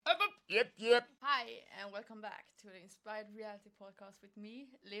Yep. Hi, and welcome back to the Inspired Reality Podcast with me,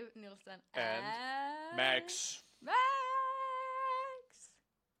 Liv Nielsen, And Max. Max!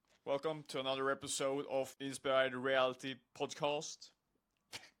 Welcome to another episode of Inspired Reality Podcast.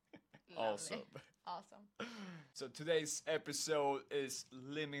 Lovely. Awesome. Awesome. So today's episode is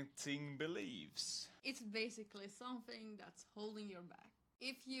limiting beliefs. It's basically something that's holding you back.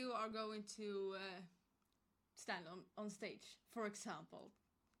 If you are going to stand on stage, for example,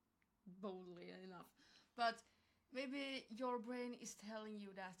 boldly enough, but maybe your brain is telling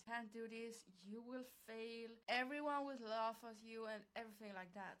you that you can't do this, you will fail, everyone will laugh at you and everything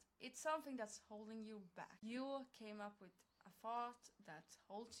like that. It's something that's holding you back. You came up with a thought that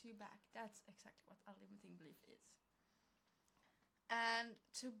holds you back. That's exactly what a limiting belief is. And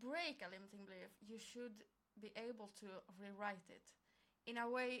to break a limiting belief, you should be able to rewrite it in a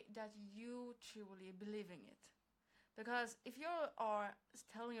way that you truly believe in it. Because if you are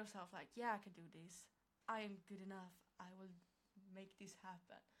telling yourself like, yeah, I can do this, I am good enough, I will make this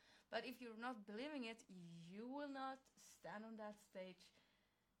happen. But if you're not believing it, you will not stand on that stage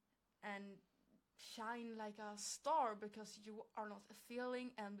and shine like a star because you are not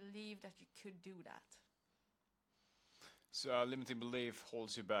feeling and believe that you could do that. So a limiting belief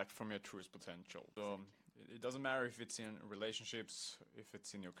holds you back from your truest potential. So it doesn't matter if it's in relationships, if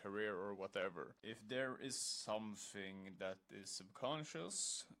it's in your career or whatever. If there is something that is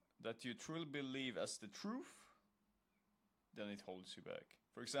subconscious that you truly believe as the truth, then it holds you back.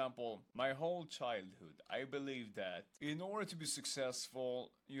 For example, my whole childhood, I believed that in order to be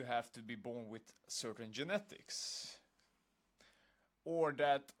successful, you have to be born with certain genetics. Or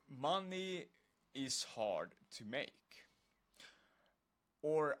that money is hard to make.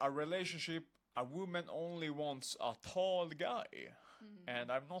 Or a relationship, a woman only wants a tall guy.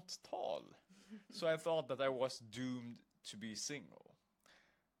 And I'm not tall. So I thought that I was doomed to be single.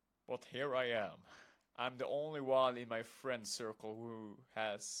 But here I am. I'm the only one in my friend circle who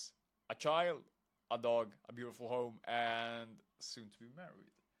has a child, a dog, a beautiful home, and soon to be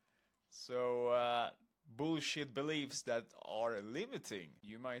married. So, bullshit beliefs that are limiting.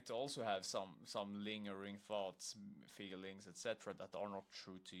 You might also have some lingering thoughts, feelings, etc. that are not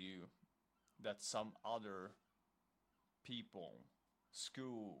true to you. That some other people,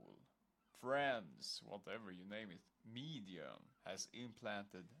 school, friends, whatever you name it, media has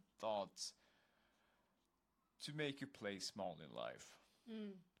implanted thoughts to make you play small in life.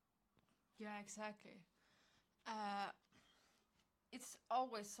 Yeah, exactly. It's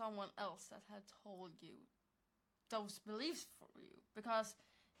always someone else that had told you those beliefs for you. Because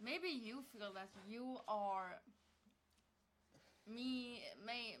maybe you feel that you are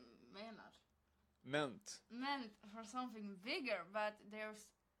meant for something bigger, but there's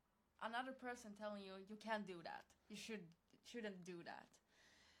another person telling you you can't do that. You shouldn't do that.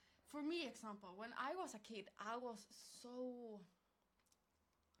 For me, example, when I was a kid, I was so...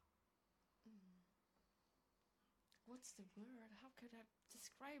 What's the word? How could I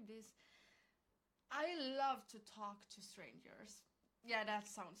describe this? I love to talk to strangers. Yeah, that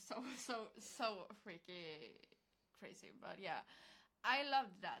sounds so freaky crazy, but yeah. I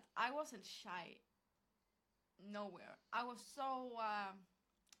loved that. I wasn't shy nowhere. I was so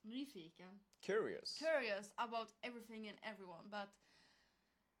nyfiken. Curious about everything and everyone, but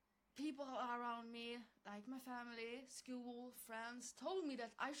people around me, like my family, school, friends, told me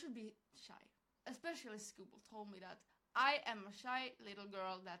that I should be shy. Especially school told me that I am a shy little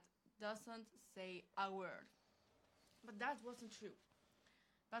girl that doesn't say a word. But that wasn't true.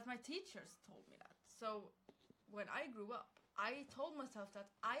 But my teachers told me that. So when I grew up, I told myself that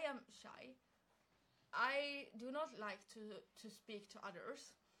I am shy. I do not like to speak to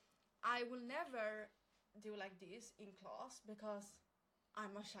others. I will never do like this in class because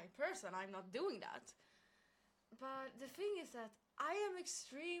I'm a shy person. I'm not doing that. But the thing is that I am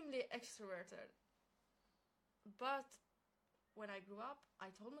extremely extroverted. But when I grew up,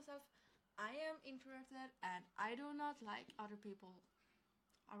 I told myself I am introverted and I do not like other people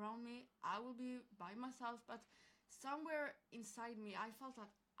around me. I will be by myself, but somewhere inside me I felt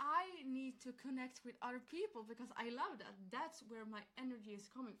that I need to connect with other people because I love that. That's where my energy is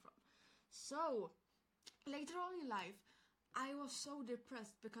coming from. So later on in life, I was so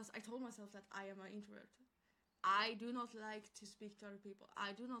depressed because I told myself that I am an introvert. I do not like to speak to other people.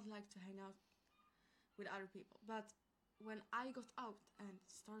 I do not like to hang out with other people. But when I got out and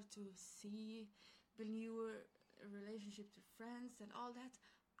started to build new relationships with friends and all that,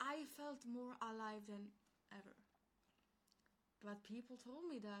 I felt more alive than ever. But people told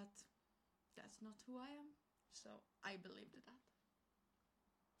me that that's not who I am. So I believed that.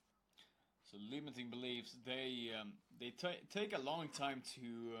 So limiting beliefs, they They take a long time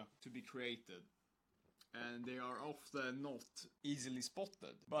to be created, and they are often not easily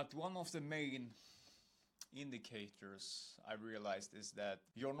spotted. But one of the main indicators I realized is that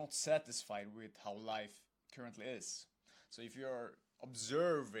you're not satisfied with how life currently is. So if you're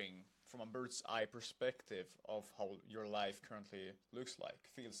observing from a bird's eye perspective of how your life currently looks like,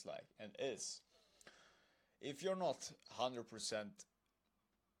 feels like, and is, if you're not 100%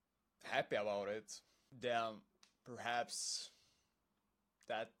 happy about it, then perhaps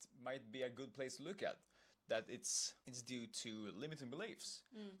that might be a good place to look at. That it's due to limiting beliefs.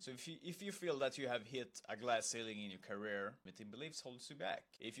 So if you feel that you have hit a glass ceiling in your career, limiting beliefs holds you back.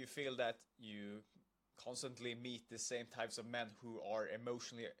 If you feel that you constantly meet the same types of men who are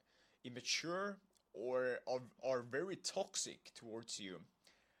emotionally immature or are very toxic towards you,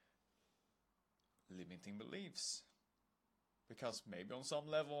 limiting beliefs. Because maybe on some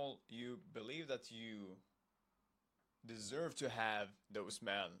level you believe that you deserve to have those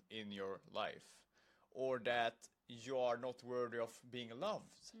men in your life, or that you are not worthy of being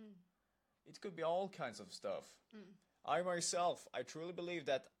loved. It could be all kinds of stuff. I myself, I truly believe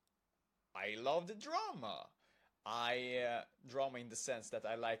that I love the drama. Drama in the sense that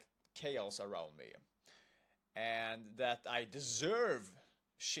I like chaos around me, and that I deserve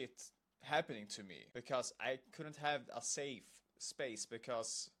shit happening to me, because I couldn't have a safe space,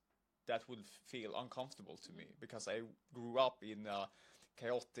 because that would feel uncomfortable to me, because I grew up in a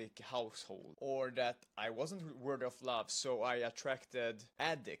chaotic household, or that I wasn't worthy of love, so I attracted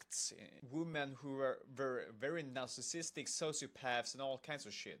addicts, women who were very, very narcissistic, sociopaths, and all kinds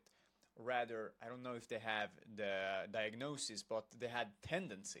of shit. Rather, I don't know if they have the diagnosis, but they had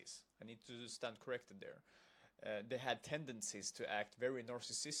tendencies. I need to stand corrected there. They had tendencies to act very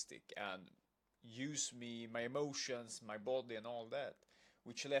narcissistic and use me, my emotions, my body, and all that,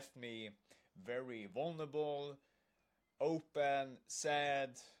 which left me very vulnerable, open,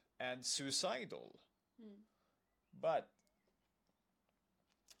 sad, and suicidal. But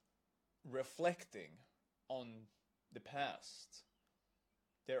reflecting on the past,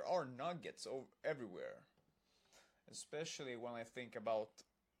 there are nuggets everywhere. Especially when I think about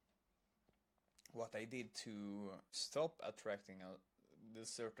what I did to stop attracting the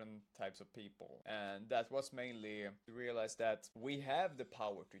certain types of people. And that was mainly to realize that we have the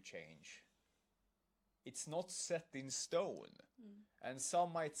power to change. It's not set in stone. And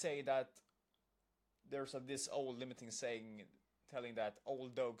some might say that there's this old limiting saying telling that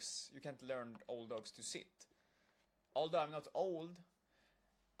old dogs, you can't learn old dogs to sit. Although I'm not old,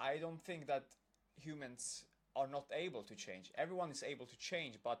 I don't think that humans are not able to change. Everyone is able to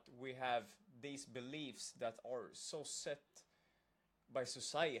change, but we have these beliefs that are so set by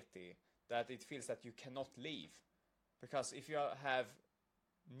society that it feels that you cannot leave. Because if you have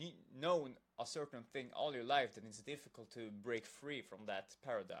known a certain thing all your life, then it's difficult to break free from that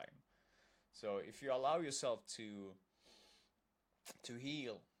paradigm. So if you allow yourself to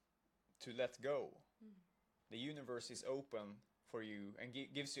heal, to let go, the universe is open for you and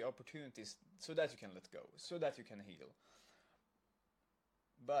gives you opportunities so that you can let go, so that you can heal.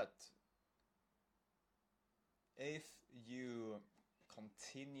 But if you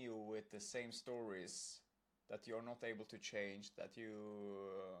continue with the same stories that you're not able to change, that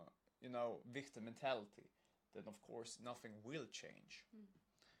victim mentality, then of course nothing will change.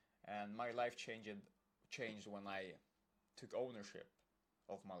 And my life changed when I took ownership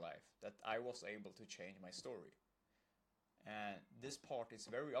of my life, that I was able to change my story. And this part is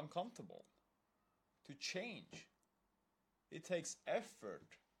very uncomfortable to change. It takes effort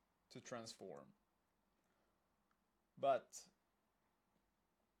to transform. But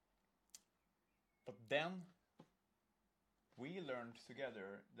then we learned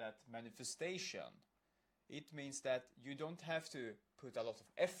together that manifestation, it means that you don't have to put a lot of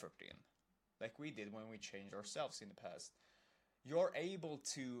effort in, like we did when we changed ourselves in the past. You're able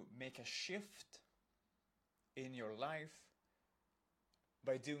to make a shift in your life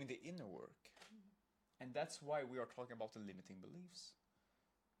by doing the inner work. And that's why we are talking about the limiting beliefs.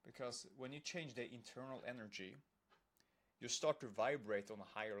 Because when you change the internal energy, you start to vibrate on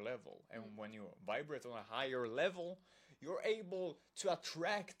a higher level. And when you vibrate on a higher level, you're able to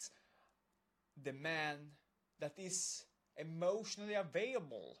attract the man that is emotionally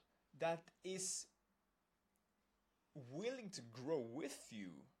available, that is willing to grow with you.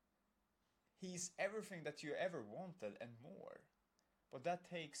 He's everything that you ever wanted and more. But that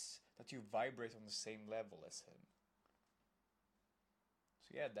takes that you vibrate on the same level as him.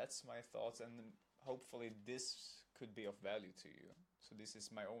 So yeah, that's my thoughts, and hopefully this could be of value to you. So this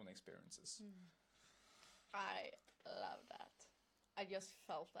is my own experiences. I love that. I just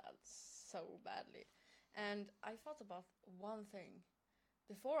felt that so badly. And I thought about one thing.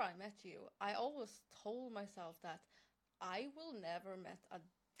 Before I met you, I always told myself that I will never met a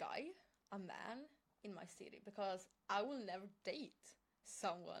guy, a man in my city because I will never date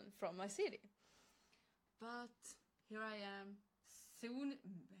someone from my city. But here I am, soon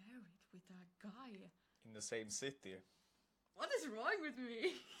married with a guy. In the same city. What is wrong with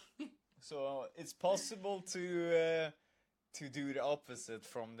me? So it's possible to do the opposite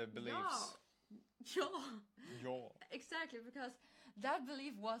from the beliefs. Yeah. Yeah. Exactly, because that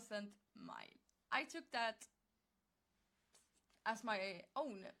belief wasn't mine. I took that as my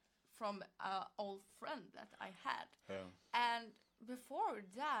own from an old friend that I had. Yeah. And before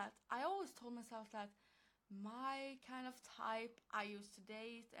that, I always told myself that my kind of type I used to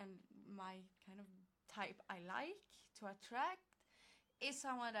date and my kind of type I like to attract is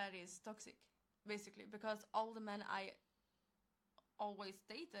someone that is toxic, basically, because all the men I always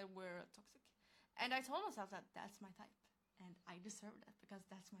dated were toxic. And I told myself that that's my type, and I deserve that because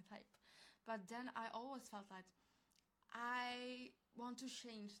that's my type. But then I always felt like I want to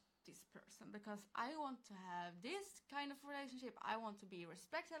change this person because I want to have this kind of relationship. I want to be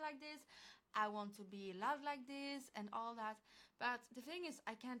respected like this. I want to be loved like this and all that. But the thing is,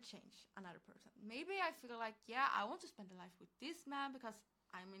 I can't change another person. Maybe I feel like, yeah, I want to spend a life with this man because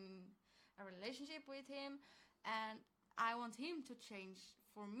I'm in a relationship with him and I want him to change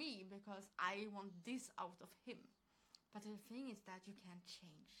for me because I want this out of him. But the thing is that you can't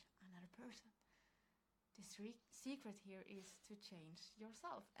change another person. The secret here is to change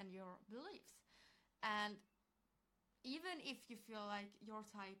yourself and your beliefs. And even if you feel like your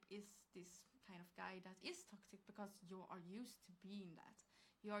type is this kind of guy that is toxic because you are used to being that.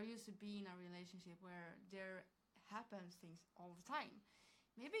 You are used to being in a relationship where there happens things all the time.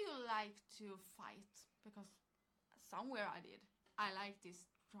 Maybe you like to fight because somewhere I did. I like this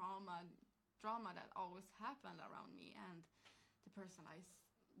drama that always happened around me and the person I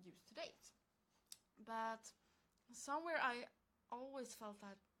used to date. But somewhere I always felt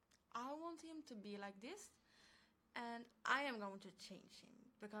that I want him to be like this and I am going to change him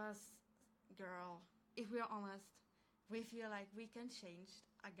because, girl, if we are honest, we feel like we can change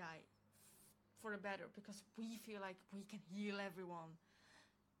a guy for the better because we feel like we can heal everyone.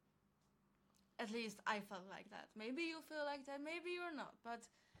 At least I felt like that. Maybe you feel like that, maybe you're not, but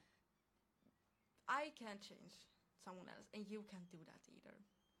I can't change someone else and you can't do that either.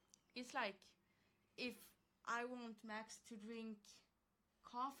 It's like if I want Max to drink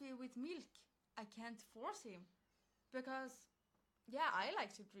coffee with milk, I can't force him because, yeah, I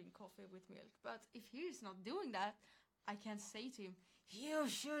like to drink coffee with milk, but if he's not doing that, I can't say to him, you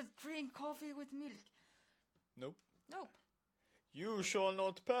should drink coffee with milk. Nope. Nope. You shall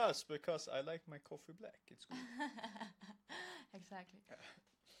not pass because I like my coffee black. It's good. Exactly.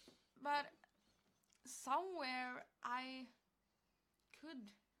 But somewhere I could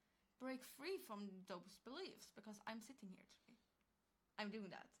break free from those beliefs because I'm sitting here today. I'm doing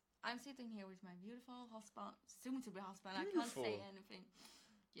that. I'm sitting here with my beautiful husband, soon to be husband. Beautiful. I can't say anything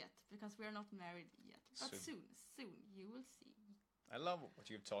yet because we're not married yet. But soon you will see. I love what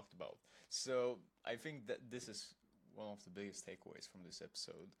you've talked about. So I think that this is one of the biggest takeaways from this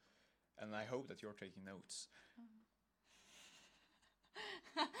episode. And I hope that you're taking notes.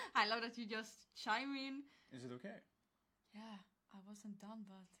 I love that you just chime in. Is it okay? Yeah, I wasn't done,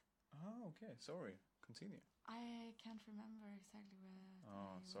 but... Oh, okay. Sorry. Continue. I can't remember exactly what I was saying,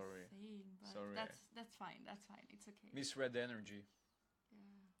 but sorry. That's fine. That's fine. It's okay. Misread the energy.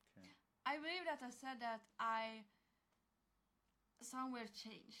 Yeah. Okay. I believe that I said that I somewhere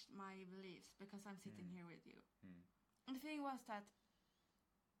changed my beliefs because I'm sitting here with you. And the thing was that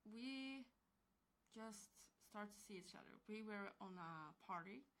we just started to see each other. We were on a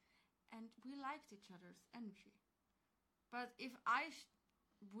party and we liked each other's energy. But if I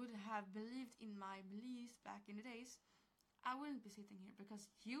would have believed in my beliefs back in the days, I wouldn't be sitting here because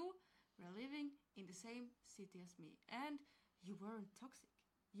you were living in the same city as me and you weren't toxic.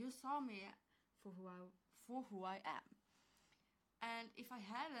 You saw me for who I am. And if I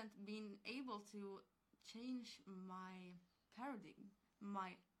hadn't been able to change my paradigm,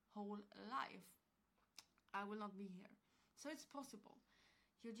 my whole life, I will not be here. So it's possible.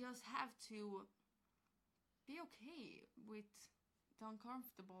 You just have to be okay with the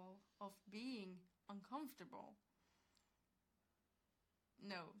uncomfortable of being uncomfortable.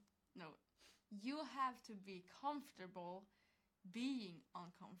 No. You have to be comfortable being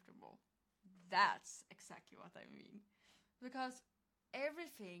uncomfortable. That's exactly what I mean. Because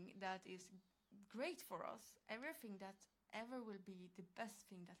everything that is great for us, everything that ever will be the best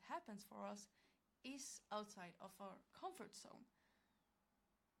thing that happens for us is outside of our comfort zone.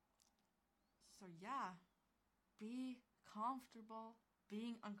 So yeah, be comfortable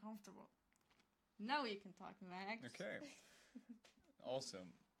being uncomfortable. Now you can talk, Max. Okay. Awesome.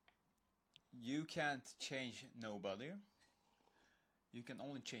 You can't change nobody. You can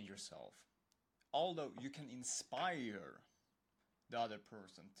only change yourself. Although you can inspire the other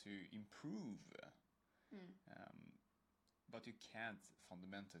person to improve, but you can't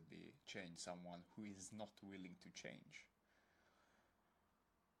fundamentally change someone who is not willing to change.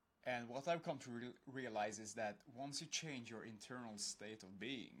 And what I've come to realize is that once you change your internal state of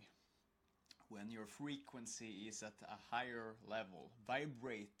being, when your frequency is at a higher level,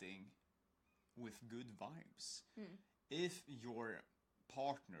 vibrating with good vibes, if your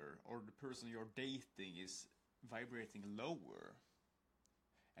partner or the person you're dating is vibrating lower,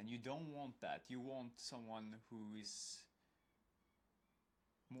 and you don't want that, you want someone who is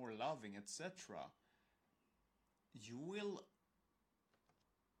more loving, etc., you will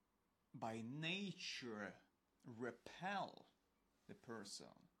by nature repel the person.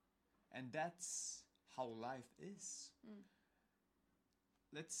 And that's how life is.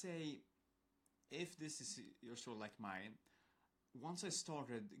 Let's say, if this is your story like mine, once I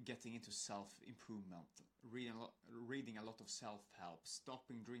started getting into self-improvement, reading a lot of self-help,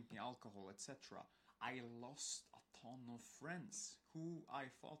 stopping drinking alcohol, etc., I lost a ton of friends who I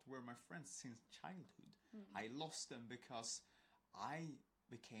thought were my friends since childhood. I lost them because I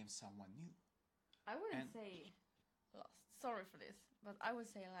became someone new. I wouldn't say lost. Sorry for this, but I would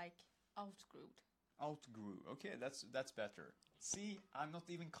say like outgrew. Outgrew. Okay, that's better. See, I'm not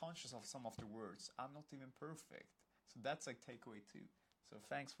even conscious of some of the words. I'm not even perfect. So that's a takeaway too. So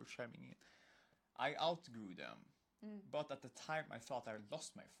thanks for chiming in. I outgrew them, but at the time I thought I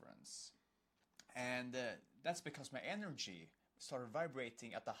lost my friends. And that's because my energy started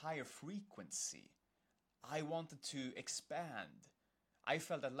vibrating at a higher frequency. I wanted to expand. I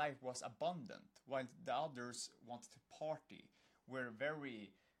felt that life was abundant, while the others wanted to party, were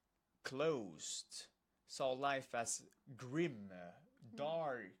very closed, saw life as grim,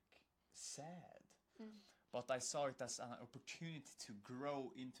 dark, sad. But I saw it as an opportunity to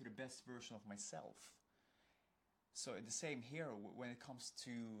grow into the best version of myself. So the same here when it comes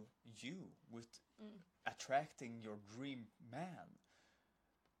to you with attracting your dream man.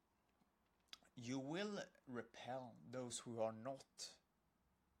 You will repel those who are not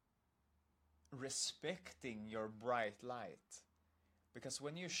respecting your bright light. Because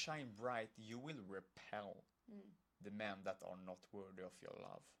when you shine bright, you will repel the men that are not worthy of your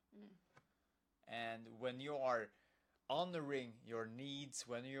love. And when you are honoring your needs,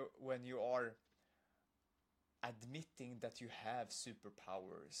 when you are admitting that you have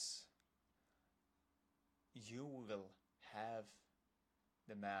superpowers, you will have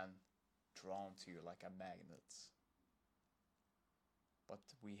the man drawn to you like a magnet. But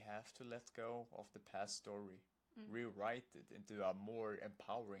we have to let go of the past story, rewrite it into a more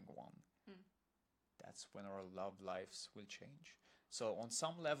empowering one. That's when our love lives will change. So on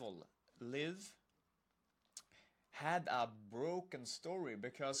some level, Liv had a broken story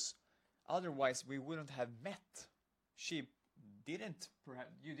because otherwise we wouldn't have met. She didn't,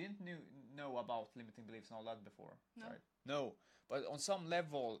 perhaps, you didn't know about limiting beliefs and all that before, No. right? No, but on some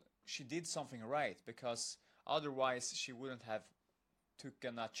level she did something right, because otherwise she wouldn't have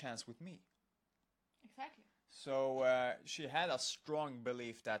taken a chance with me. Exactly. So she had a strong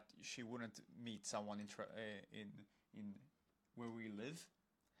belief that she wouldn't meet someone in where we live,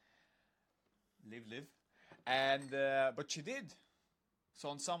 and but she did. So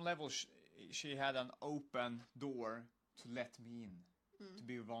on some level, she had an open door to let me in, to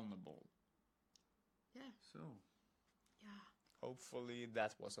be vulnerable. Yeah. So Yeah. hopefully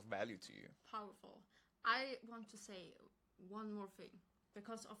that was of value to you. Powerful. I want to say one more thing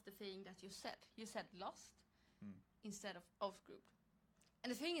because of the thing that you said. You said lost instead of outgrouped.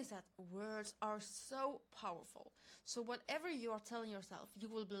 And the thing is that words are so powerful. So whatever you are telling yourself, you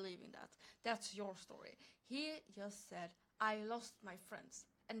will believe in that. That's your story. He just said, I lost my friends.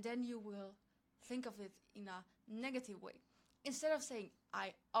 And then you will think of it in a negative way. Instead of saying,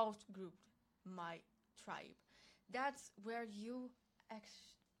 I outgrouped my tribe. That's where you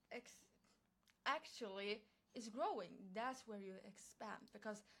actually is growing. That's where you expand,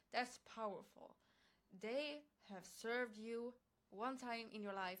 because that's powerful. They have served you one time in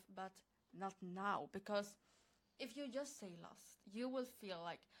your life, but not now, because if you just say lost, you will feel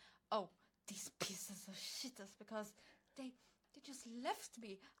like, oh, these pieces of shitters, because they just left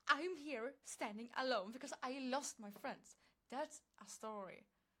me. I'm here standing alone because I lost my friends. That's a story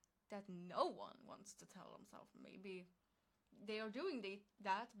that no one wants to tell themselves. Maybe they are doing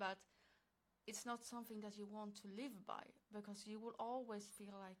that, but it's not something that you want to live by, because you will always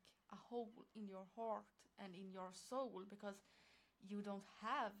feel like a hole in your heart and in your soul, because you don't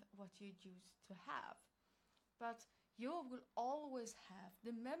have what you used to have. But you will always have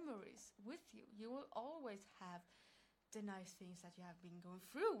the memories with you. You will always have the nice things that you have been going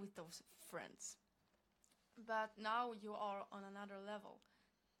through with those friends. But now you are on another level.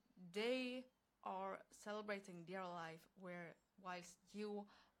 They are celebrating their life, where whilst you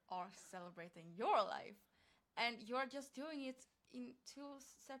are celebrating your life, and you're just doing it in two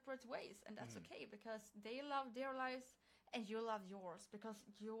separate ways, and that's okay, because they love their lives and you love yours, because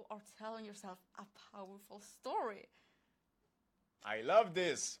you are telling yourself a powerful story. I love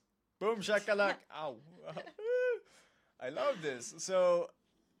this. Boom shakalak. Ow. I love this. So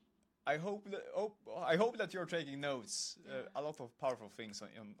I hope that you're taking notes. A lot of powerful things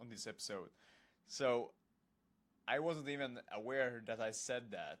on this episode. So I wasn't even aware that I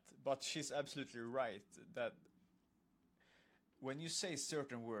said that, but she's absolutely right that when you say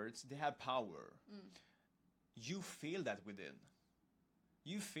certain words, they have power. You feel that within.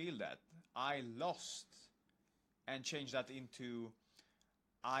 You feel that. I lost, and change that into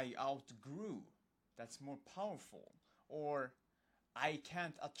I outgrew. That's more powerful. Or I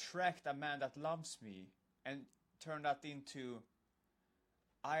can't attract a man that loves me, and turn that into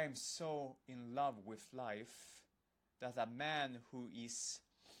I am so in love with life that a man who is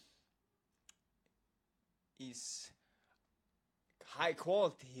high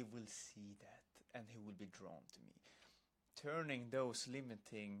quality, he will see that and he will be drawn to me. Turning those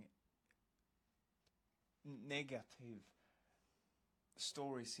limiting negative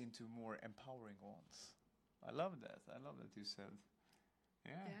stories into more empowering ones. I love that. I love that you said.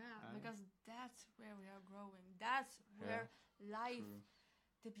 Yeah, because that's where we are growing. That's where life,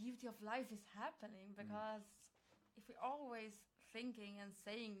 the beauty of life is happening. Because if we're always thinking and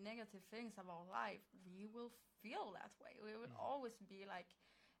saying negative things about life, we will feel that way. We will always be like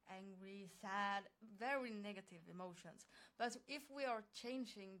angry, sad, very negative emotions. But if we are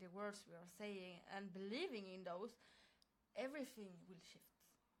changing the words we are saying and believing in those, everything will shift.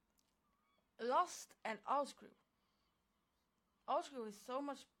 Lost and outgrew. Outgrew is so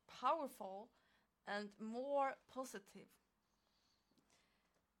much powerful and more positive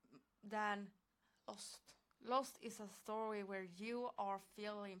than lost. Lost is a story where you are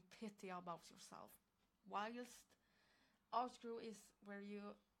feeling pity about yourself, whilst outgrew is where you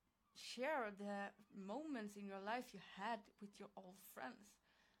share the moments in your life you had with your old friends.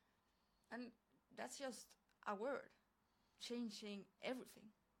 And that's just a word changing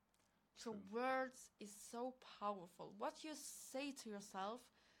everything. So words is so powerful. What you say to yourself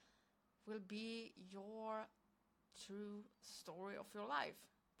will be your true story of your life.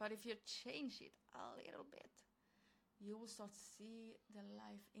 But if you change it a little bit, you will start to see the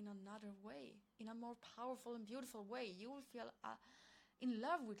life in another way, in a more powerful and beautiful way. You will feel in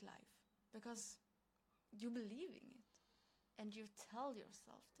love with life because you believe in it and you tell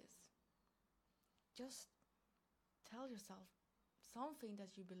yourself this. Just tell yourself something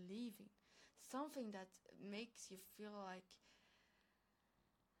that you believe in, something that makes you feel like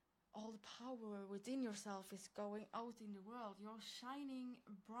all the power within yourself is going out in the world. You're shining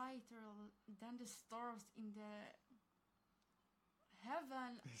brighter than the stars in the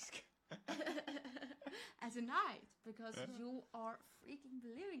heaven at the night because you are freaking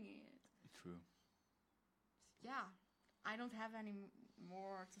believing in it. True. Yeah, I don't have any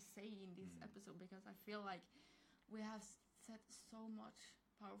more to say in this episode because I feel like we have said so much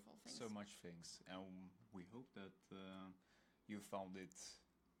powerful things. So much things, and we hope that you found it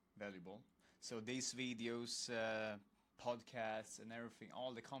valuable. So these videos, podcasts, and everything,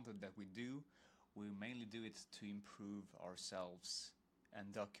 all the content that we do, we mainly do it to improve ourselves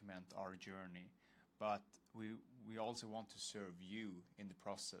and document our journey. But we also want to serve you in the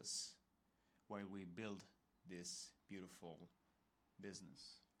process while we build this beautiful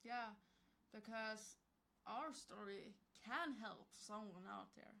business. Yeah, because our story can help someone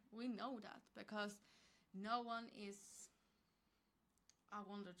out there. We know that because no one is a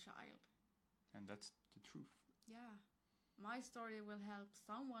wonder child. And that's the truth. Yeah. My story will help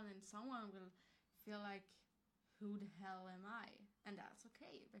someone and someone will feel like, who the hell am I? And that's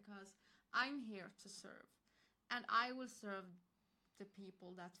okay because I'm here to serve. And I will serve the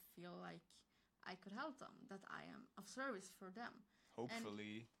people that feel like I could help them, that I am of service for them.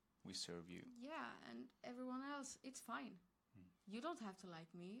 Hopefully, we serve you. Yeah, and everyone else, it's fine. You don't have to like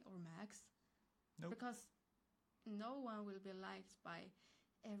me or Max. Nope. Because no one will be liked by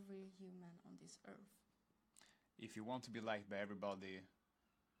every human on this earth. If you want to be liked by everybody,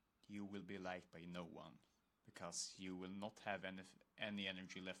 you will be liked by no one. Because you will not have any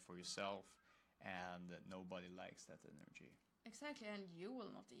energy left for yourself. and nobody likes that energy. Exactly, and you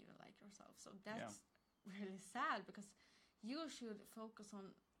will not even like yourself. So that's really sad, because you should focus on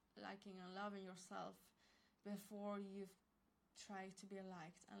liking and loving yourself before you try to be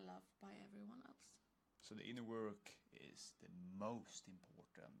liked and loved by everyone else. So the inner work is the most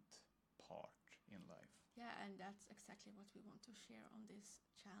important part in life. Yeah, and that's exactly what we want to share on this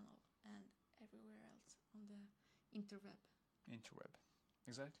channel and everywhere else on the interweb. Interweb.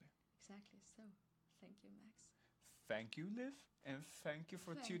 Exactly. Exactly. So, thank you, Max. Thank you, Liv, and thank you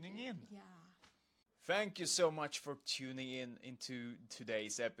for tuning in. Yeah. Thank you so much for tuning in into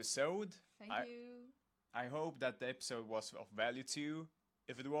today's episode. Thank you. I hope that the episode was of value to you.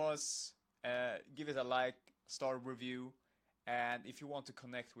 If it was, give it a like, star review, and if you want to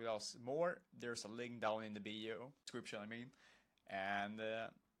connect with us more, there's a link down in the bio description. And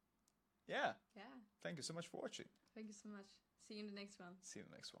yeah. Thank you so much for watching. Thank you so much. See you in the next one. See you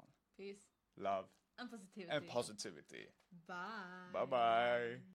in the next one. Peace. Love And positivity. and positivity. Bye. Bye bye.